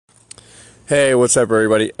Hey, what's up,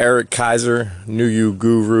 everybody? Eric Kaiser, New You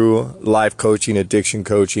Guru, life coaching, addiction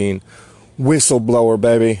coaching, whistleblower,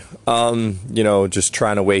 baby. Just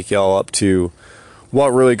trying to wake y'all up to what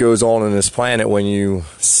really goes on this planet when you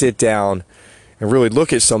sit down and really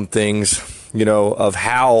look at some things, of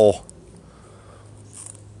how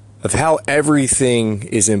everything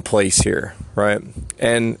is in place here, right?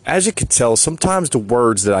 And as you can tell, sometimes the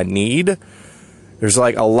words that I need, there's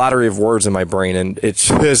like a lottery of words in my brain, and it's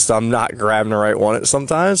just I'm not grabbing the right one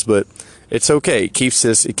sometimes, but it's okay. It keeps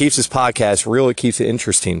this podcast real. It keeps it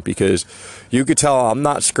interesting because you could tell I'm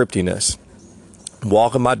not scripting this. I'm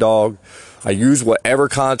walking my dog. I use whatever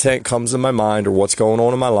content comes in my mind or what's going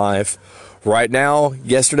on in my life. Right now,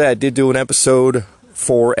 yesterday I did do an episode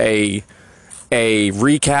for a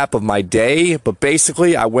recap of my day, but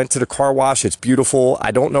basically I went to the car wash. It's beautiful.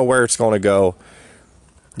 I don't know where it's going to go.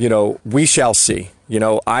 We shall see.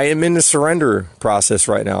 I am in the surrender process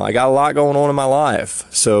right now. I got a lot going on in my life.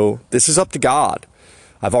 So this is up to God.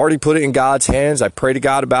 I've already put it in God's hands. I pray to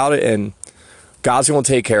God about it, and God's going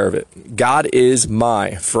to take care of it. God is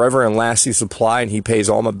my forever and lasting supply, and He pays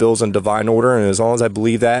all my bills in divine order. And as long as I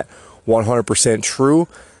believe that 100% true,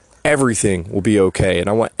 everything will be okay. And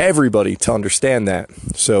I want everybody to understand that.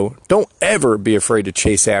 So don't ever be afraid to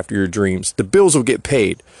chase after your dreams. The bills will get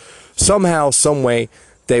paid. Somehow, some way,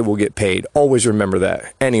 they will get paid. Always remember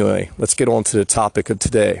that. Anyway, let's get on to the topic of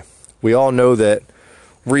today. We all know that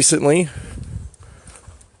recently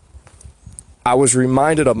I was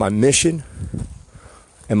reminded of my mission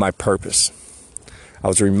and my purpose. I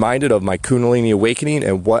was reminded of my Kundalini awakening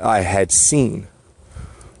and what I had seen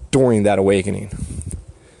during that awakening.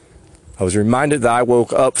 I was reminded that I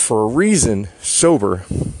woke up for a reason, sober.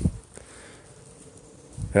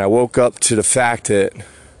 And I woke up to the fact that,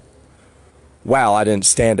 wow, I didn't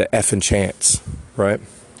stand a effing chance, right?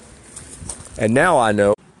 And now I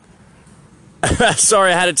know.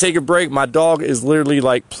 Sorry, I had to take a break. My dog is literally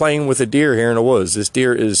like playing with a deer here in the woods. This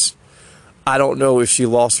deer is, I don't know if she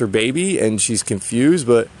lost her baby and she's confused,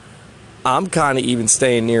 but I'm kind of even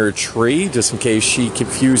staying near a tree just in case she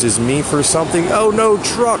confuses me for something. Oh no,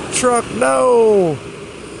 truck, no.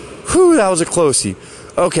 Whew, that was a closey.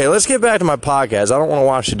 Okay, let's get back to my podcast. I don't want to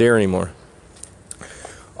watch the deer anymore.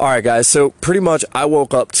 All right, guys, so pretty much I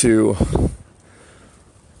woke up to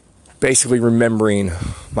basically remembering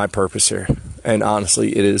my purpose here. And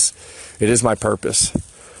honestly, it is my purpose.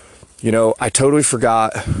 I totally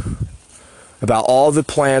forgot about all the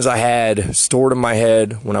plans I had stored in my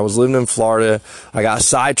head when I was living in Florida. I got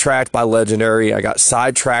sidetracked by Legendary. I got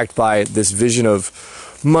sidetracked by this vision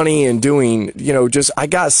of money and doing, I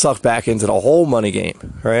got sucked back into the whole money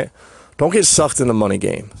game, right? Don't get sucked in the money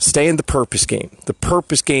game. Stay in the purpose game. The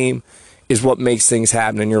purpose game is what makes things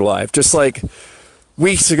happen in your life. Just like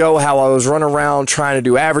weeks ago, how I was running around trying to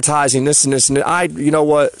do advertising, this and this, and you know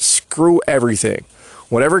what? Screw everything.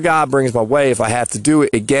 Whatever God brings my way, if I have to do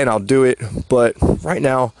it again, I'll do it. But right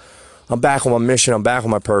now, I'm back on my mission. I'm back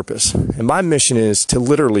on my purpose. And my mission is to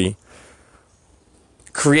literally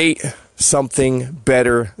create something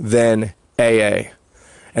better than AA.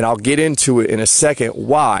 And I'll get into it in a second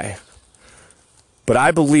why. But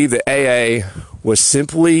I believe that AA was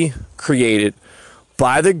simply created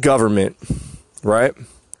by the government, right,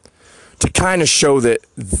 to kind of show that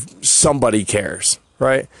somebody cares,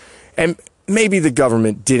 right? And maybe the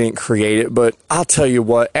government didn't create it, but I'll tell you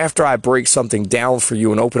what, after I break something down for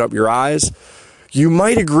you and open up your eyes, you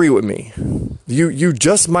might agree with me. You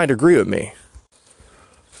just might agree with me.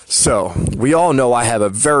 So, we all know I have a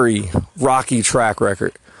very rocky track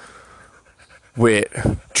record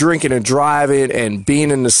with drinking and driving and being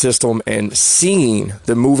in the system and seeing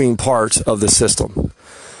the moving parts of the system.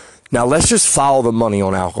 Now, let's just follow the money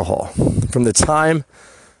on alcohol. From the time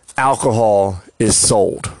alcohol is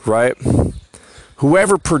sold, right?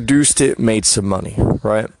 Whoever produced it made some money,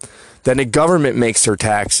 right? Then the government makes their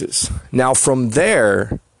taxes. Now, from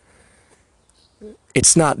there,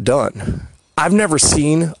 it's not done. I've never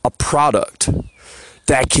seen a product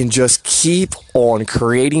that can just keep on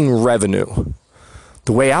creating revenue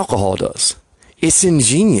the way alcohol does. It's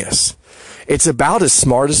ingenious. It's about as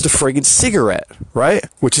smart as the friggin' cigarette, right?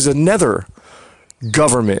 Which is another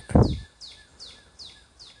government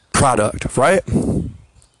product, right?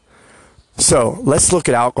 So let's look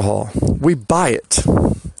at alcohol. We buy it.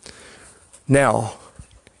 Now,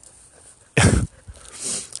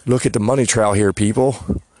 look at the money trail here,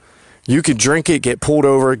 people. You could drink it, get pulled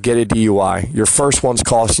over, get a DUI. Your first one's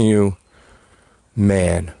costing you,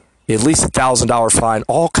 man, at least $1,000 fine,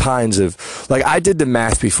 all kinds of, like I did the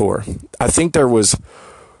math before. I think there was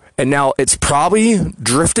And now it's probably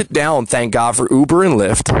drifted down, thank God for Uber and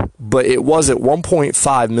Lyft, but it was at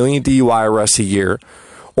 1.5 million DUI arrests a year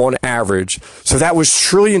on average. So that was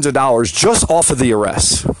trillions of dollars just off of the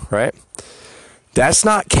arrests, right? That's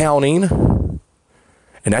not counting,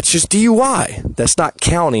 and that's just DUI. That's not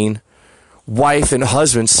counting wife and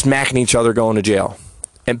husband smacking each other going to jail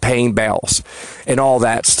and paying bails and all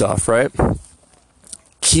that stuff, right?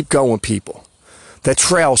 Keep going, people. That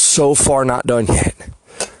trail's so far not done yet.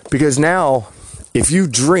 Because now, if you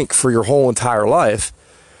drink for your whole entire life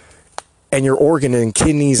and your organ and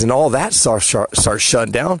kidneys and all that starts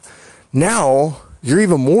shutting down, now you're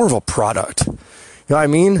even more of a product. You know what I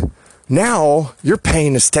mean? Now you're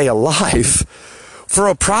paying to stay alive for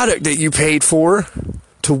a product that you paid for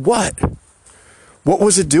to what? What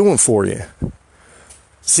was it doing for you?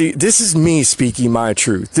 See, this is me speaking my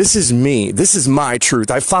truth. This is me. This is my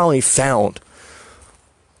truth. I finally found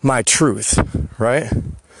my truth, right?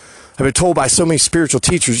 I've been told by so many spiritual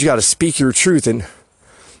teachers, you got to speak your truth. And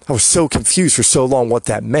I was so confused for so long what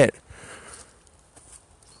that meant.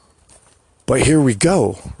 But here we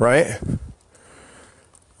go, right?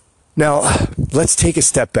 Now, let's take a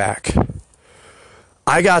step back.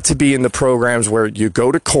 I got to be in the programs where you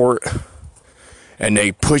go to court and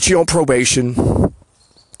they put you on probation.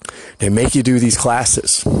 They make you do these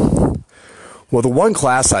classes. Well, the one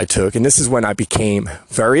class I took, and this is when I became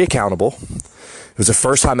very accountable. It was the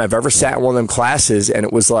first time I've ever sat in one of them classes, and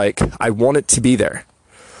it was like, I wanted to be there.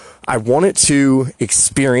 I wanted to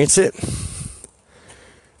experience it,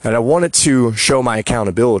 and I wanted to show my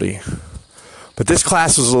accountability. But this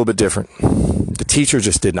class was a little bit different. The teacher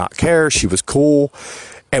just did not care. She was cool,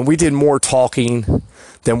 and we did more talking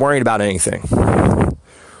than worrying about anything.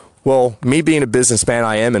 Well, me being a businessman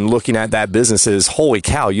I am and looking at that business is, holy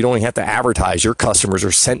cow, you don't even have to advertise. Your customers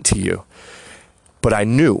are sent to you. But I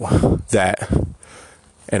knew that,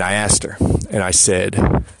 and I asked her, and I said,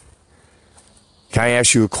 can I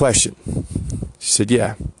ask you a question? She said,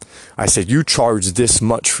 yeah. I said, you charge this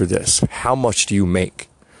much for this. How much do you make?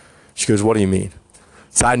 She goes, what do you mean?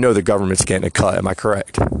 So I know the government's getting a cut. Am I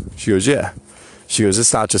correct? She goes, yeah. She goes,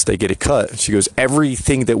 it's not just they get a cut. She goes,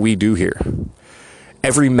 everything that we do here,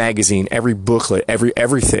 every magazine, every booklet,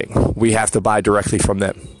 everything, we have to buy directly from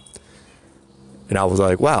them. And I was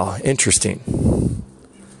like, wow, interesting.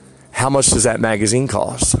 How much does that magazine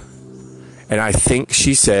cost? And I think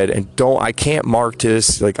she said, and I can't mark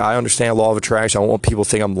this, like I understand law of attraction. I don't want people to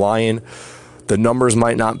think I'm lying. The numbers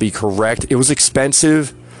might not be correct. It was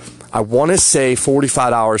expensive. I want to say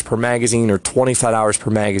 $45 per magazine or $25 per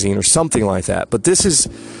magazine or something like that. But this is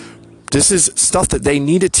stuff that they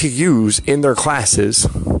needed to use in their classes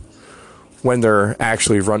when they're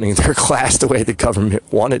actually running their class the way the government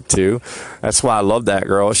wanted to. That's why I love that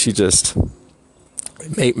girl. She just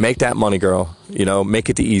make that money, girl. You know, make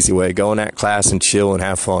it the easy way. Go in that class and chill and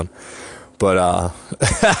have fun. But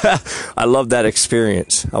I love that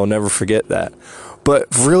experience. I will never forget that.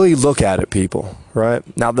 But really look at it, people, right?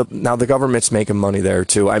 Now the government's making money there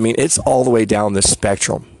too. I mean, it's all the way down the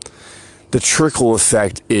spectrum. The trickle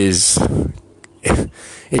effect is,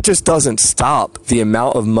 it just doesn't stop. The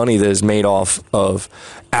amount of money that is made off of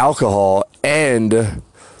alcohol, and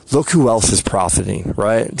look who else is profiting,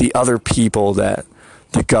 right? The other people that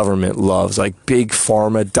the government loves, like big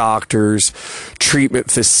pharma, doctors,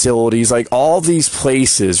 treatment facilities, like all these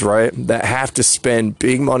places, right, that have to spend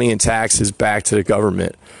big money in taxes back to the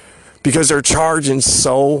government because they're charging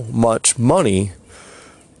so much money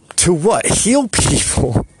to what? Heal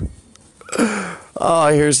people. Oh,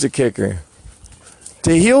 here's the kicker.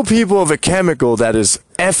 To heal people of a chemical that is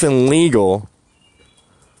effing legal,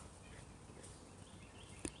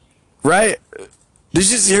 right? Did you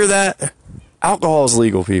just hear that? Alcohol is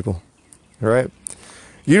legal, people, right?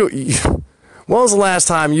 When was the last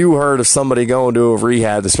time you heard of somebody going to a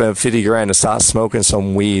rehab to spend 50 grand to stop smoking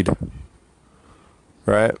some weed,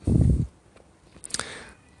 right?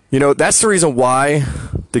 You know, that's the reason why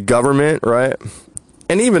the government, right,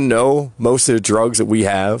 and even though most of the drugs that we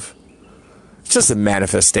have, it's just a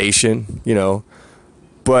manifestation, you know,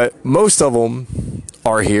 but most of them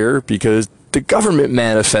are here because the government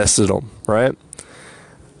manifested them, right?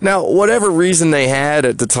 Now, whatever reason they had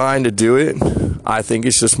at the time to do it, I think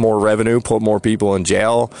it's just more revenue, put more people in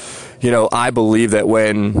jail. You know, I believe that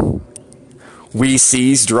when we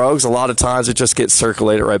seize drugs, a lot of times it just gets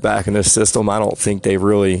circulated right back in the system. I don't think they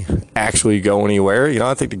really actually go anywhere. You know,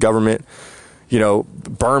 I think the government, you know,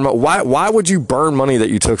 why would you burn money that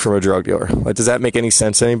you took from a drug dealer? Like, does that make any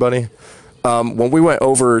sense to anybody? When we went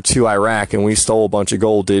over to Iraq and we stole a bunch of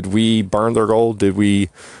gold, did we burn their gold? Did we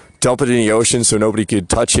dump it in the ocean so nobody could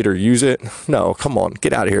touch it or use it? No, come on,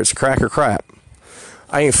 get out of here. It's crack or crap.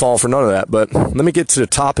 I ain't falling for none of that. But let me get to the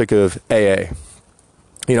topic of AA.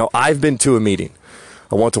 You know, I've been to a meeting.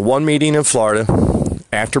 I went to one meeting in Florida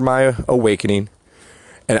after my awakening,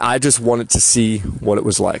 and I just wanted to see what it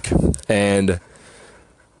was like. And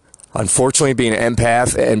unfortunately, being an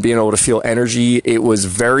empath and being able to feel energy, it was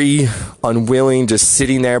very unwilling just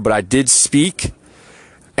sitting there, but I did speak,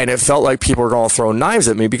 and it felt like people were going to throw knives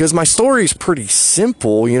at me because my story is pretty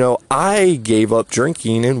simple. You know, I gave up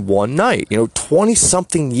drinking in one night,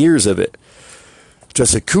 20-something years of it.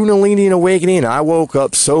 Just a Kundalini awakening, and I woke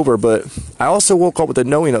up sober, but I also woke up with the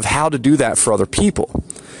knowing of how to do that for other people.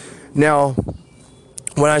 Now,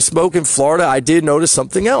 when I spoke in Florida, I did notice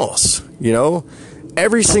something else.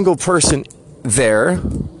 Every single person there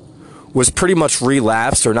was pretty much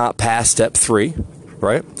relapsed or not past step 3,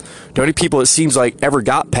 right? The only people it seems like ever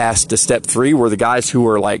got past to step 3 were the guys who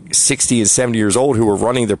were like 60 and 70 years old who were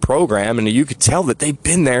running the program, and you could tell that they've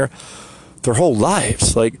been there their whole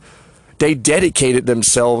lives. Like, they dedicated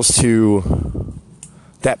themselves to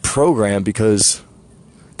that program because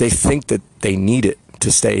they think that they need it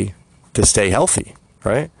to stay healthy,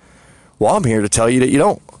 right? Well, I'm here to tell you that you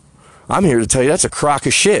don't. I'm here to tell you that's a crock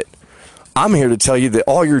of shit. I'm here to tell you that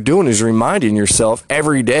all you're doing is reminding yourself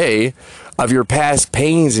every day of your past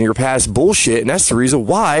pains and your past bullshit, and that's the reason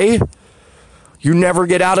why you never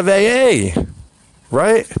get out of AA,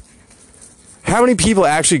 right? How many people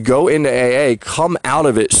actually go into AA, come out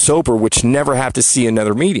of it sober, which never have to see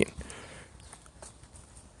another meeting?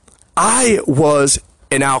 I was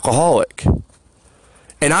an alcoholic.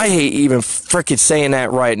 And I hate even frickin' saying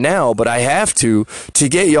that right now, but I have to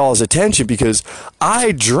get y'all's attention because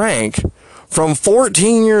I drank from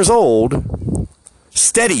 14 years old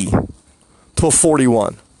steady till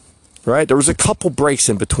 41, right? There was a couple breaks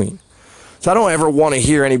in between. So I don't ever want to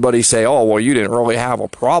hear anybody say, oh, well, you didn't really have a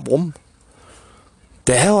problem.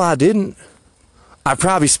 The hell I didn't. I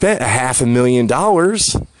probably spent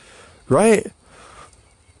 $500,000, right?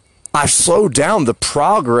 I've slowed down the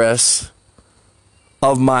progress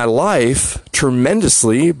of my life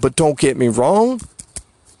tremendously, but don't get me wrong.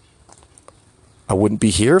 I wouldn't be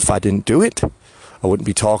here if I didn't do it. I wouldn't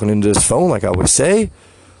be talking into this phone like I would say.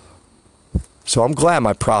 So I'm glad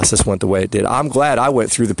my process went the way it did. I'm glad I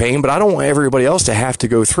went through the pain, but I don't want everybody else to have to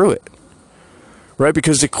go through it. Right?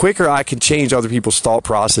 Because the quicker I can change other people's thought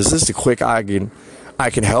processes, the quicker I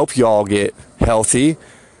can help y'all get healthy,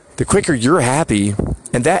 the quicker you're happy,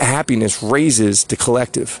 and that happiness raises the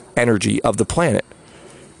collective energy of the planet.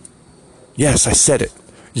 Yes, I said it.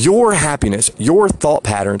 Your happiness, your thought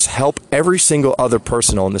patterns help every single other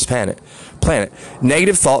person on this planet.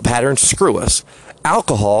 Negative thought patterns screw us.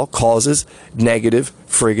 Alcohol causes negative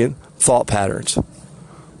friggin' thought patterns.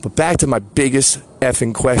 But back to my biggest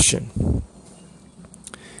effing question.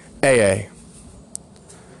 AA.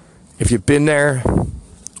 If you've been there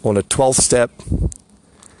on the 12th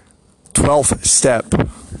step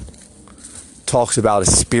talks about a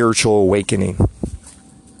spiritual awakening,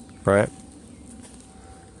 right?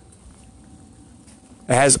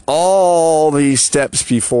 It has all these steps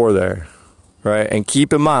before there, right? And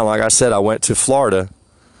keep in mind, like I said, I went to Florida,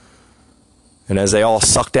 and as they all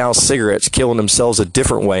suck down cigarettes, killing themselves a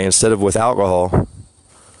different way instead of with alcohol,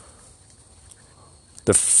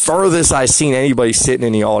 the furthest I seen anybody sitting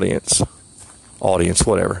in the audience,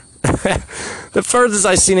 whatever, the furthest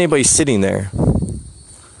I seen anybody sitting there,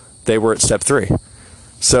 they were at step 3.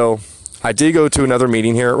 So I did go to another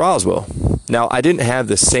meeting here at Roswell. Now, I didn't have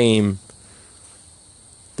the same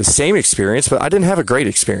experience, but I didn't have a great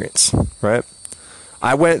experience, right?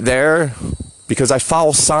 I went there because I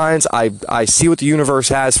follow signs. I see what the universe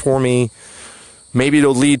has for me. Maybe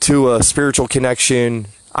it'll lead to a spiritual connection.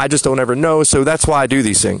 I just don't ever know, so that's why I do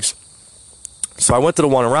these things. So I went to the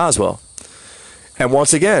one in Roswell, and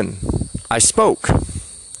once again, I spoke.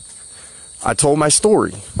 I told my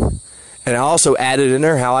story, and I also added in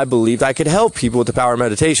there how I believed I could help people with the power of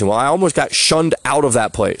meditation. Well, I almost got shunned out of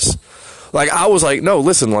that place. Like, I was like, no,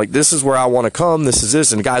 listen, like, this is where I want to come, this is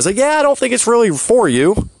this, and the guy's like, yeah, I don't think it's really for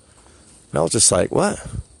you. And I was just like, what?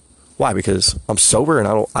 Why? Because I'm sober and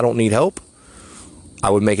I don't need help?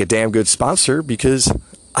 I would make a damn good sponsor because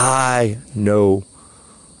I know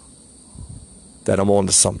that I'm on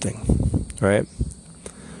to something, right?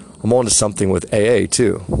 I'm on to something with AA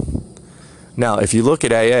too. Now, if you look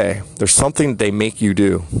at AA, there's something they make you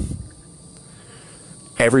do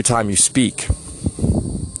every time you speak.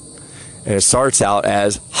 And it starts out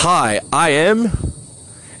as, hi, I am,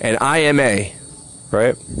 and I am A,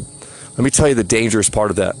 right? Let me tell you the dangerous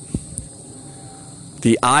part of that.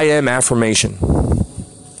 The I am affirmation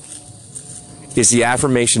is the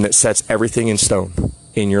affirmation that sets everything in stone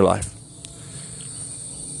in your life.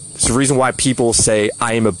 It's the reason why people say,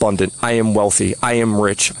 I am abundant, I am wealthy, I am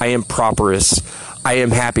rich, I am prosperous, I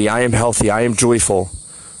am happy, I am healthy, I am joyful,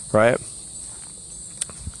 right?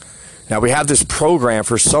 Now we have this program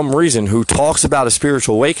for some reason who talks about a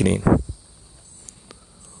spiritual awakening,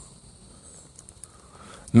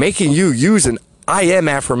 making you use an I am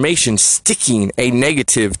affirmation, sticking a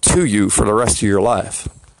negative to you for the rest of your life.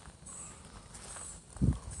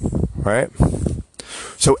 Right?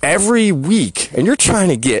 So every week, and you're trying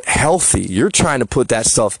to get healthy, you're trying to put that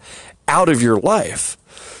stuff out of your life.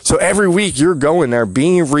 So every week you're going there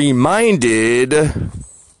being reminded of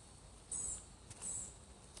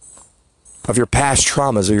your past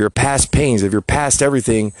traumas, of your past pains, of your past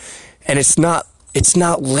everything, and it's not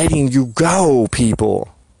letting you go,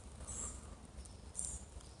 people.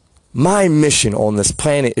 My mission on this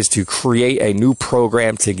planet is to create a new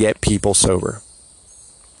program to get people sober.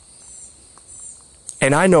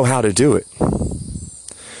 And I know how to do it.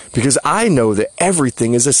 Because I know that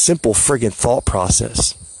everything is a simple friggin' thought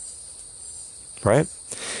process. Right?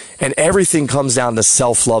 And everything comes down to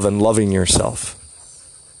self-love and loving yourself.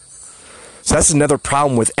 So that's another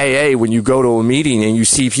problem with AA when you go to a meeting and you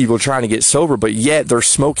see people trying to get sober, but yet they're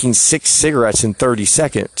smoking 6 cigarettes in 30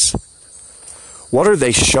 seconds. What are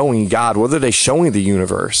they showing God? What are they showing the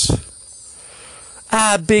universe?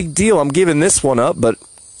 Big deal. I'm giving this one up, but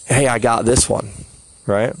hey, I got this one,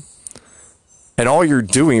 right? And all you're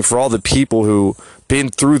doing for all the people who been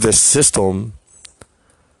through this system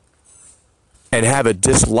and have a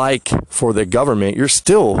dislike for the government, you're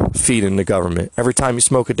still feeding the government. Every time you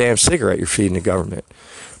smoke a damn cigarette, you're feeding the government.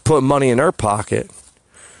 Put money in their pocket.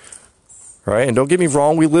 Right? And don't get me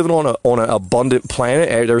wrong, we live on an abundant planet.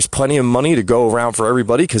 There's plenty of money to go around for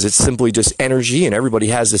everybody because it's simply just energy and everybody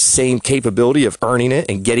has the same capability of earning it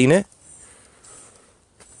and getting it.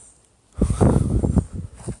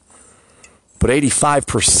 But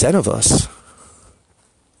 85% of us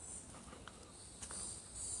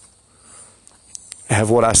have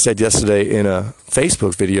what I said yesterday in a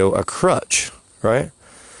Facebook video, a crutch, right?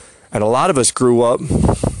 And a lot of us grew up,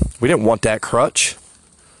 we didn't want that crutch.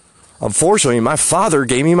 Unfortunately, my father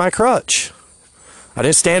gave me my crutch. I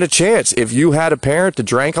didn't stand a chance. If you had a parent that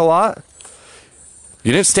drank a lot,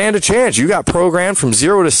 you didn't stand a chance. You got programmed from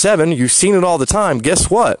 0 to 7. You've seen it all the time. Guess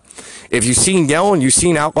what? If you've seen yelling, you've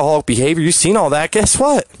seen alcoholic behavior, you've seen all that, guess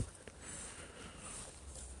what?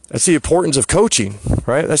 That's the importance of coaching,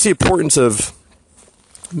 right? That's the importance of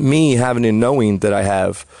me having a knowing that I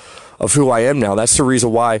have of who I am now. That's the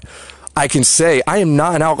reason why I can say I am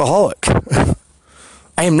not an alcoholic.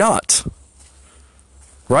 I am not.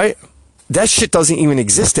 Right? That shit doesn't even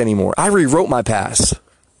exist anymore. I rewrote my past.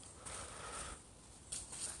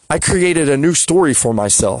 I created a new story for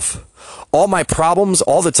myself. All my problems,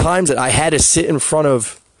 all the times that I had to sit in front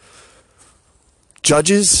of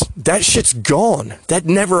judges, that shit's gone. That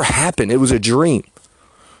never happened. It was a dream.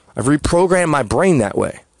 I've reprogrammed my brain that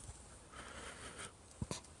way.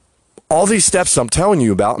 All these steps I'm telling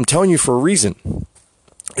you about, I'm telling you for a reason.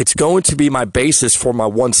 It's going to be my basis for my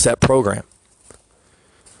one-step program.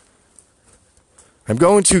 I'm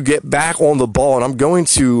going to get back on the ball, and I'm going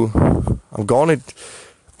to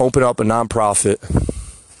open up a nonprofit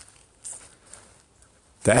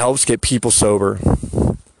that helps get people sober.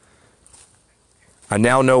 I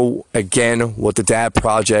now know, again, what the Dad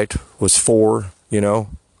Project was for, you know,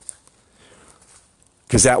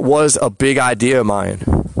 because that was a big idea of mine.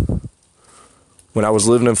 When I was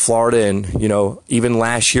living in Florida and, you know, even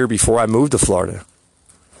last year before I moved to Florida.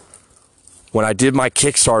 When I did my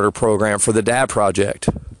Kickstarter program for the Dad Project.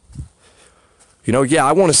 You know, yeah,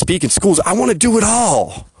 I want to speak in schools. I want to do it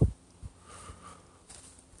all.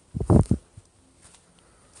 But,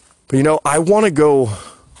 you know, I want to go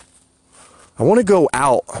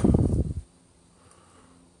out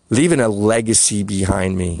leaving a legacy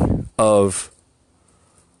behind me of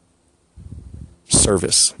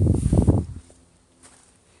service.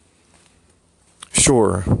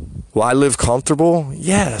 Sure. Will I live comfortable?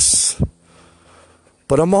 Yes.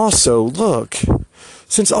 But I'm also, look,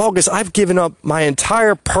 since August, I've given up my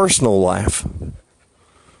entire personal life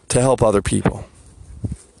to help other people.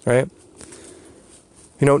 Right?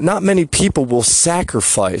 You know, not many people will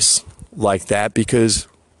sacrifice like that because,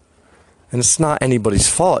 and it's not anybody's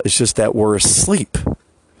fault, it's just that we're asleep.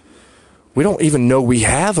 We don't even know we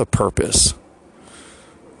have a purpose.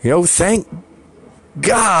 You know, thank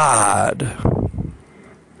God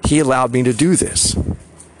He allowed me to do this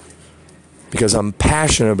because I'm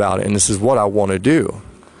passionate about it and this is what I want to do.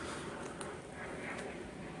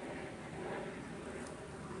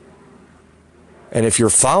 And if you're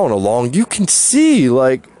following along, you can see,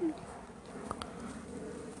 like,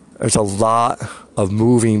 There's a lot of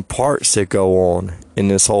moving parts that go on in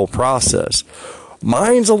this whole process.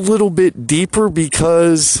 Mine's a little bit deeper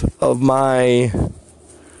because of my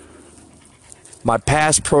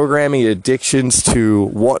past programming addictions to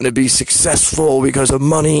wanting to be successful because of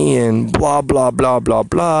money and blah, blah, blah, blah,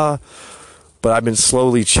 blah. But I've been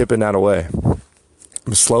slowly chipping that away.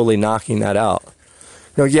 I'm slowly knocking that out.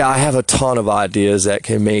 Yeah, I have a ton of ideas that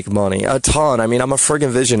can make money. A ton. I mean, I'm a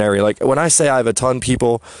friggin' visionary. Like, when I say I have a ton,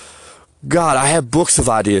 people, God, I have books of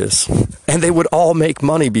ideas. And they would all make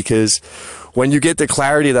money because when you get the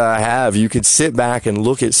clarity that I have, you can sit back and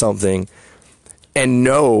look at something and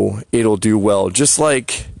know it'll do well. Just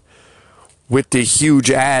like with the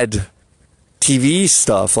huge ad TV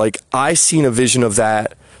stuff, like I seen a vision of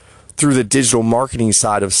that through the digital marketing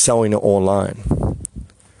side of selling it online.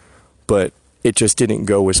 But it just didn't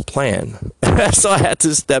go as planned. So I had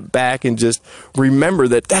to step back and just remember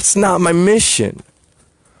that that's not my mission.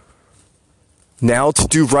 Now to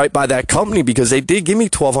do right by that company, because they did give me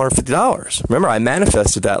 $1,250. Remember, I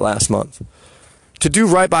manifested that last month. To do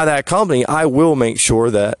right by that company, I will make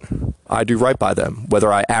sure that I do right by them,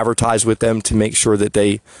 whether I advertise with them to make sure that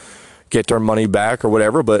they get their money back or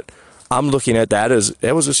whatever. But I'm looking at that as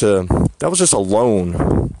that was just a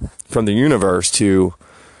loan from the universe to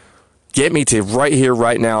get me to right here,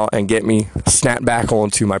 right now, and get me snapped back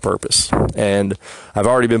onto my purpose. And I've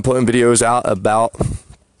already been putting videos out about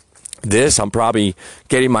this. I'm probably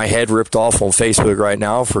getting my head ripped off on Facebook right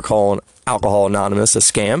now for calling Alcohol Anonymous a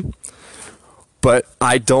scam. But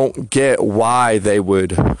I don't get why they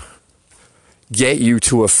would get you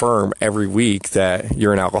to affirm every week that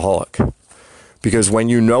you're an alcoholic. Because when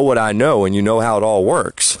you know what I know and you know how it all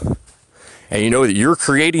works, and you know that you're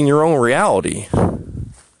creating your own reality,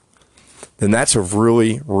 then that's a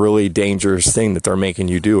really, really dangerous thing that they're making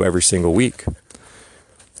you do every single week.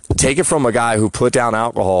 Take it from a guy who put down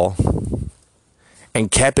alcohol and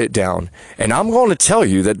kept it down. And I'm going to tell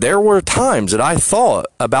you that there were times that I thought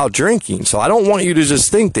about drinking. So I don't want you to just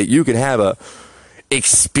think that you can have a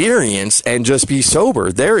experience and just be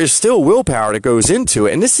sober. There is still willpower that goes into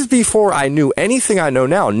it. And this is before I knew anything I know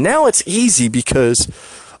now. Now it's easy because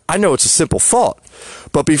I know it's a simple thought.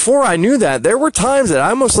 But before I knew that, there were times that I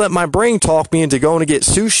almost let my brain talk me into going to get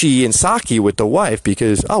sushi and sake with the wife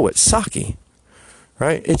because, oh, it's sake,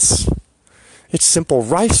 right? It's simple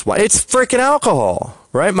rice wine. It's freaking alcohol,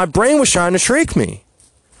 right? My brain was trying to trick me.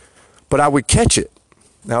 But I would catch it.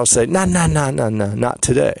 And I would say, no, not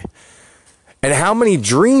today. And how many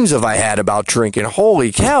dreams have I had about drinking?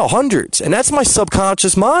 Holy cow, hundreds. And that's my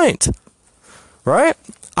subconscious mind, right?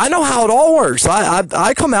 I know how it all works.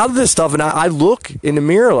 I come out of this stuff and I look in the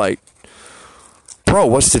mirror like, bro,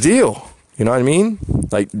 what's the deal? You know what I mean?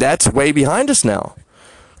 Like, that's way behind us now.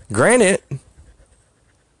 Granted,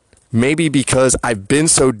 maybe because I've been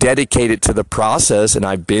so dedicated to the process and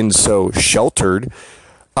I've been so sheltered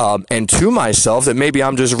and to myself that maybe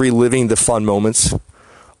I'm just reliving the fun moments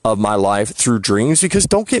of my life through dreams. Because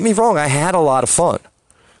don't get me wrong, I had a lot of fun.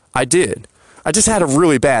 I did. I just had a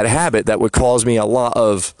really bad habit that would cause me a lot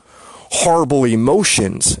of horrible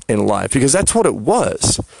emotions in life, because that's what it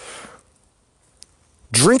was.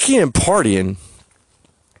 Drinking and partying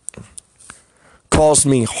caused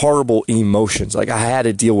me horrible emotions. Like, I had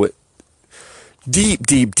to deal with deep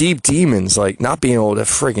demons, like not being able to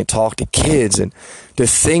freaking talk to kids and the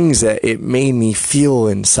things that it made me feel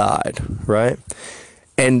inside, right?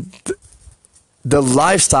 And the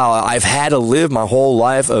lifestyle I've had to live my whole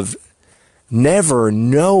life of never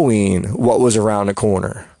knowing what was around the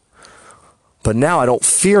corner. But now I don't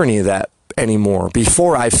fear any of that anymore.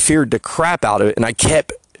 Before, I feared the crap out of it, and I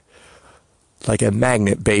kept, like a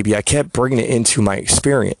magnet, baby, I kept bringing it into my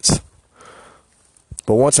experience.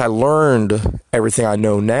 But once I learned everything I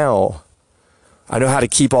know now, I know how to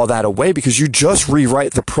keep all that away, because you just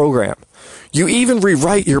rewrite the program. You even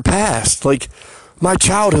rewrite your past, like my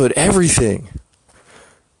childhood, everything.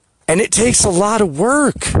 And it takes a lot of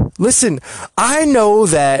work. Listen, I know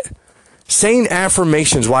that saying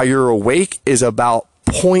affirmations while you're awake is about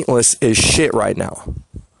pointless as shit right now.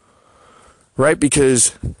 Right?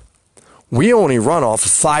 Because we only run off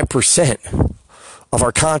 5% of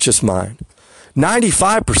our conscious mind.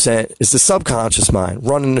 95% is the subconscious mind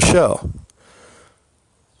running the show.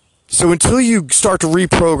 So until you start to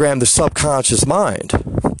reprogram the subconscious mind,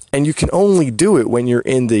 and you can only do it when you're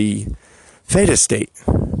in the theta state,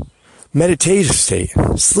 meditative state,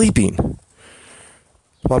 sleeping.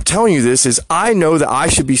 What I'm telling you this is, I know that I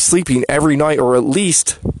should be sleeping every night, or at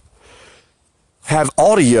least have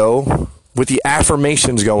audio with the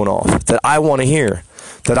affirmations going off that I want to hear,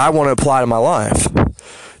 that I want to apply to my life.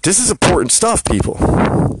 This is important stuff, people.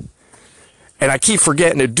 And I keep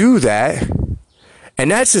forgetting to do that.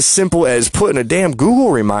 And that's as simple as putting a damn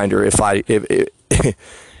Google reminder if I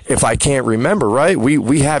can't remember, right?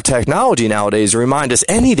 We have technology nowadays to remind us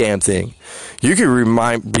any damn thing. You can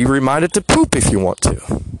be reminded to poop if you want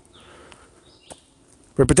to.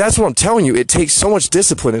 But that's what I'm telling you. It takes so much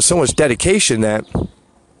discipline and so much dedication that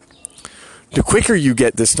the quicker you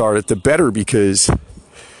get this started, the better, because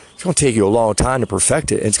it's going to take you a long time to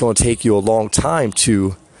perfect it. It's going to take you a long time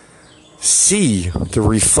to see the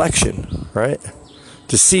reflection, right?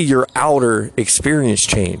 To see your outer experience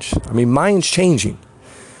change. I mean, mine's changing.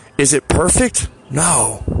 Is it perfect?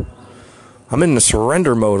 No. I'm in the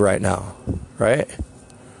surrender mode right now, right?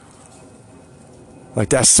 Like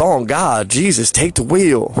that song, God, Jesus, take the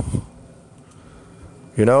wheel.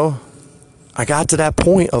 You know, I got to that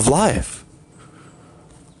point of life.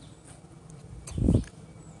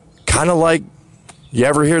 Kind of like, you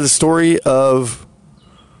ever hear the story of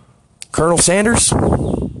Colonel Sanders,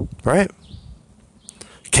 right?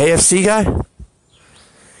 KFC guy.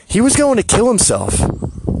 He was going to kill himself.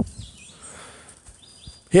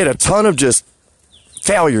 He had a ton of just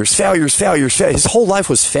failures. His whole life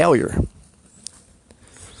was failure.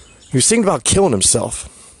 He was thinking about killing himself.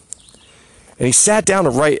 And he sat down to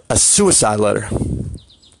write a suicide letter.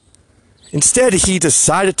 Instead, he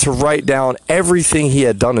decided to write down everything he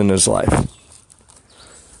had done in his life.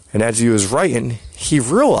 And as he was writing, he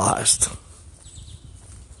realized,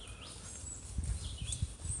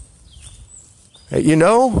 you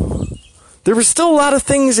know, there were still a lot of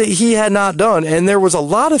things that he had not done, and there was a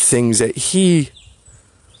lot of things that he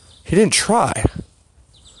didn't try.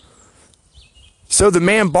 So the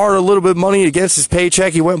man borrowed a little bit of money against his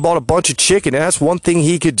paycheck. He went and bought a bunch of chicken, and that's one thing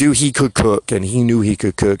he could do. He could cook, and he knew he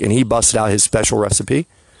could cook, and he busted out his special recipe.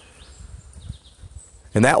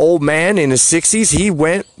 And that old man in his 60s, he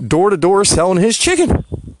went door to door selling his chicken.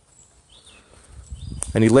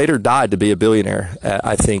 And he later died to be a billionaire at,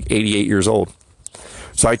 I think, 88 years old.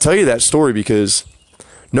 So I tell you that story because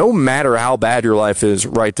no matter how bad your life is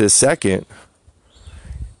right this second,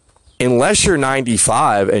 unless you're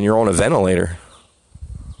 95 and you're on a ventilator,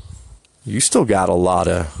 you still got a lot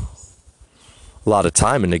of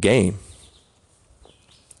time in the game.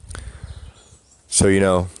 So, you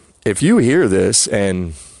know, if you hear this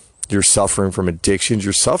and you're suffering from addictions,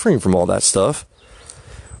 you're suffering from all that stuff,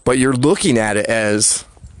 but you're looking at it as,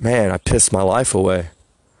 man, I pissed my life away.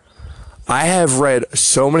 I have read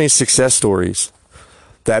so many success stories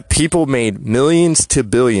that people made millions to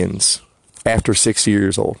billions after 60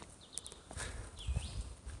 years old.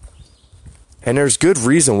 And there's good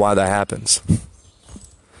reason why that happens.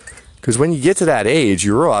 Because when you get to that age,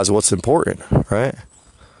 you realize what's important, right?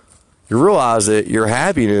 You realize that your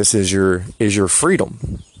happiness is your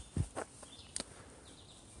freedom.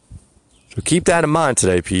 So keep that in mind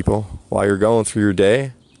today, people, while you're going through your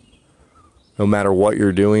day, no matter what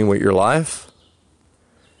you're doing with your life.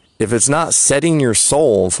 If it's not setting your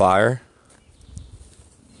soul on fire,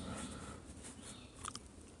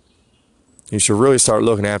 you should really start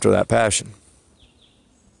looking after that passion.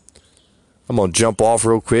 I'm going to jump off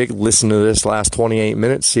real quick, listen to this last 28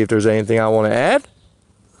 minutes, see if there's anything I want to add.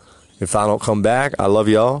 If I don't come back, I love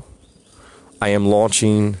y'all. I am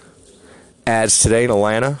launching ads today in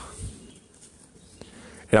Atlanta.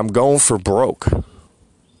 And I'm going for broke.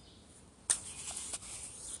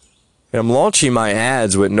 And I'm launching my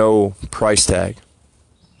ads with no price tag.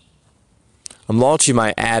 I'm launching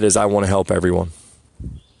my ad as I want to help everyone.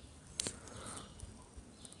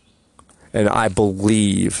 And I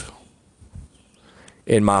believe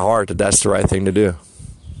in my heart that that's the right thing to do.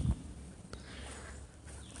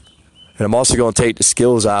 And I'm also going to take the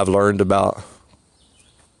skills I've learned about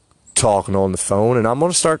talking on the phone, and I'm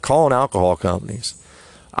going to start calling alcohol companies.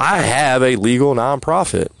 I have a legal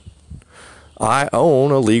nonprofit. I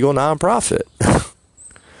own a legal nonprofit.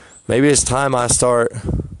 Maybe it's time I start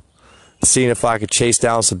seeing if I could chase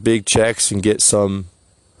down some big checks and get some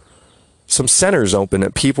centers open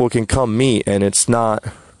that people can come meet, and it's not,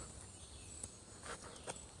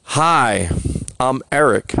 hi, I'm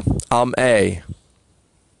Eric, I'm A.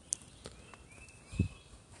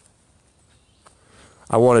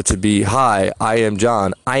 I want it to be, hi, I am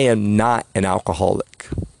John, I am not an alcoholic.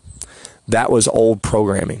 That was old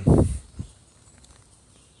programming.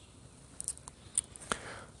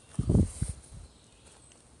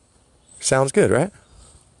 Sounds good, right?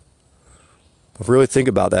 Really think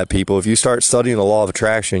about that, people. If you start studying the law of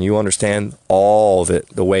attraction, you understand all of it,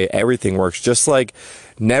 the way everything works, just like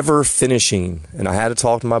never finishing. And I had to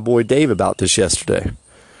talk to my boy Dave about this yesterday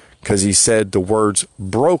because he said the words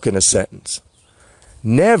broke in a sentence.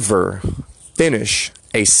 Never finish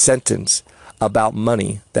a sentence about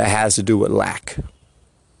money that has to do with lack.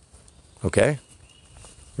 Okay?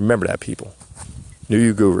 Remember that, people. New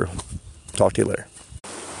You Guru. Talk to you later.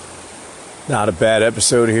 Not a bad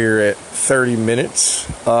episode here at 30 minutes.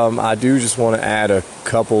 I do just want to add a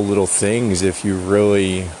couple little things if you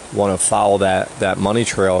really want to follow that money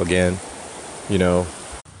trail again, you know.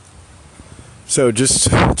 So just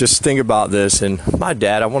think about this. And my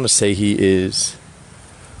dad, I want to say he is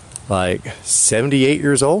like 78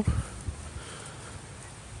 years old.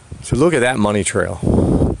 So look at that money trail.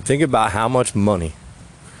 Think about how much money.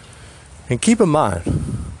 And keep in mind,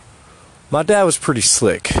 my dad was pretty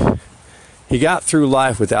slick. He got through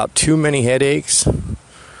life without too many headaches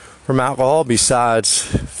from alcohol, besides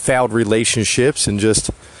failed relationships and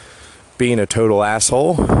just being a total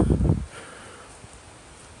asshole.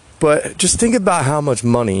 But just think about how much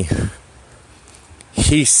money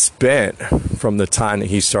he spent from the time that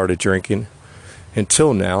he started drinking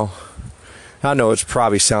until now. I know it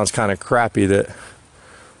probably sounds kind of crappy that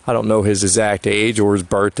I don't know his exact age or his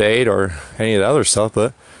birth date or any of the other stuff,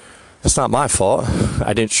 but it's not my fault.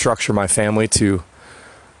 I didn't structure my family to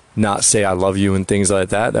not say I love you and things like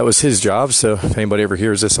that. That was his job. So if anybody ever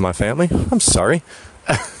hears this in my family, I'm sorry.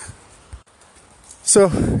 So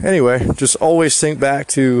anyway, just always think back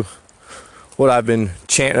to what I've been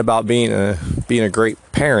chanting about being a great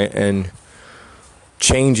parent and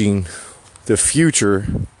changing the future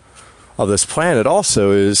of this planet.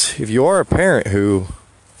 Also, is if you are a parent who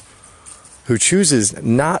chooses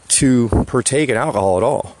not to partake in alcohol at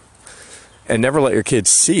all, and never let your kids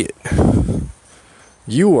see it,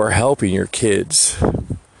 you are helping your kids.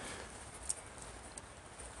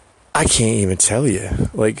 I can't even tell you.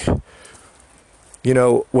 Like, you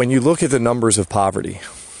know, when you look at the numbers of poverty,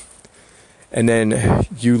 and then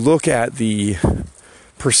you look at the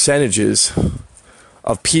percentages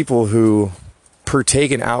of people who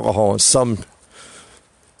partake in alcohol in some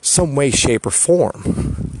way, shape, or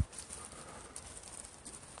form,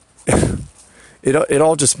 It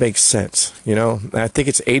all just makes sense, you know. And I think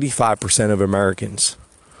it's 85% of Americans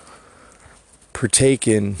partake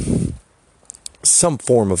in some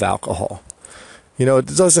form of alcohol. You know, it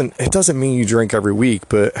doesn't mean you drink every week,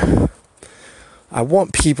 but I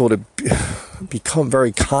want people to become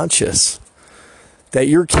very conscious that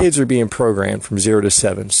your kids are being programmed from 0 to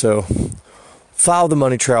 7. So follow the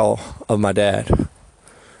money trail of my dad,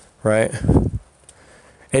 right?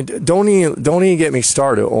 And don't even get me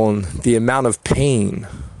started on the amount of pain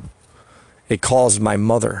it caused my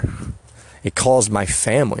mother. It caused my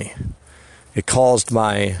family. It caused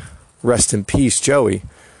my, rest in peace, Joey,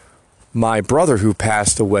 my brother who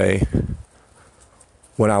passed away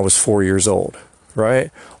when I was 4 years old, right?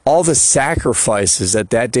 All the sacrifices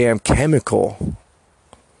that damn chemical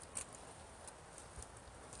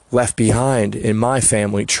left behind in my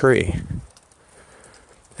family tree.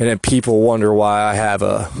 And then people wonder why I have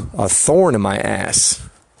a thorn in my ass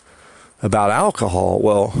about alcohol.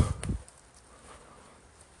 Well,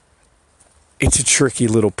 it's a tricky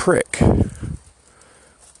little prick.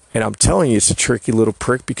 And I'm telling you, it's a tricky little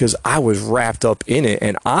prick because I was wrapped up in it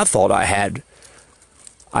and I thought I had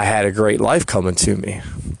a great life coming to me.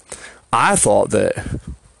 I thought that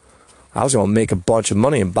I was going to make a bunch of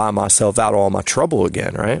money and buy myself out of all my trouble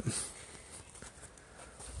again, right?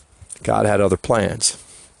 God had other plans.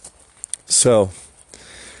 So,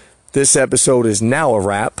 this episode is now a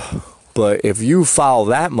wrap, but if you follow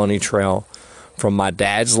that money trail from my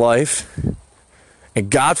dad's life, and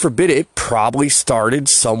God forbid it probably started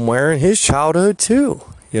somewhere in his childhood too,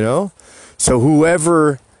 you know? So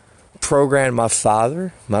whoever programmed my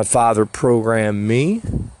father programmed me,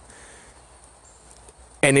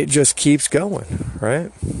 and it just keeps going,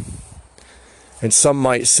 right? And some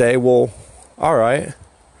might say, well, all right.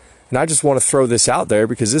 And I just want to throw this out there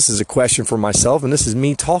because this is a question for myself and this is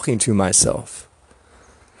me talking to myself.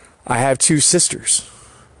 I have 2 sisters.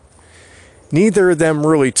 Neither of them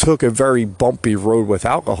really took a very bumpy road with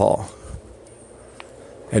alcohol.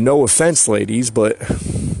 And no offense, ladies, but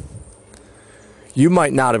you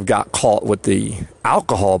might not have got caught with the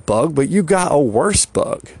alcohol bug, but you got a worse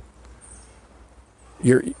bug.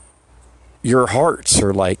 Your hearts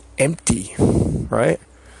are like empty, right?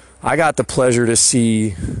 I got the pleasure to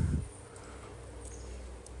see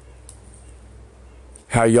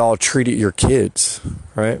how y'all treated your kids,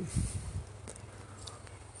 right?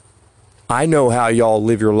 I know how y'all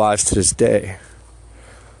live your lives to this day.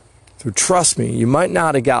 So trust me, you might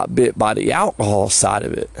not have got bit by the alcohol side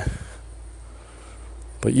of it,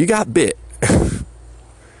 but you got bit.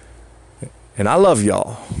 And I love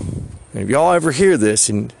y'all. And if y'all ever hear this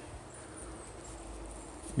and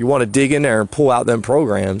you want to dig in there and pull out them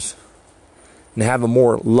programs, and have a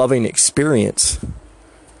more loving experience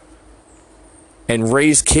and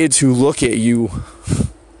raise kids who look at you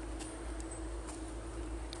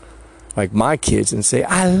like my kids and say,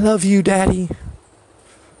 I love you, Daddy.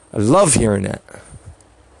 I love hearing that.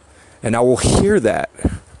 And I will hear that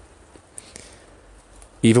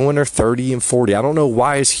even when they're 30 and 40. I don't know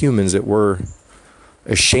why as humans that we're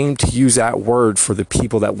ashamed to use that word for the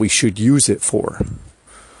people that we should use it for.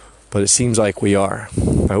 But it seems like we are.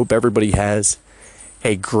 I hope everybody has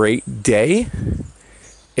a great day.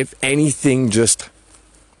 If anything just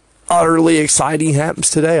utterly exciting happens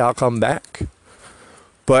today, I'll come back.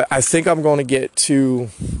 But I think I'm going to get to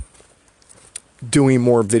doing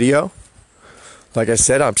more video. Like I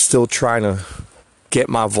said, I'm still trying to get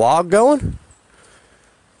my vlog going.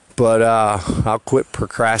 But I'll quit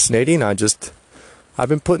procrastinating. I've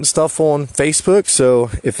been putting stuff on Facebook. So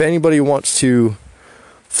if anybody wants to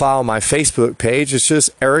follow my Facebook page, it's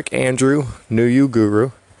just Eric Andrew, New You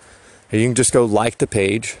Guru. And you can just go like the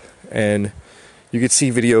page and you can see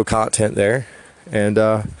video content there. And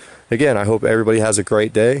again, I hope everybody has a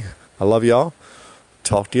great day. I love y'all.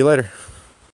 Talk to you later.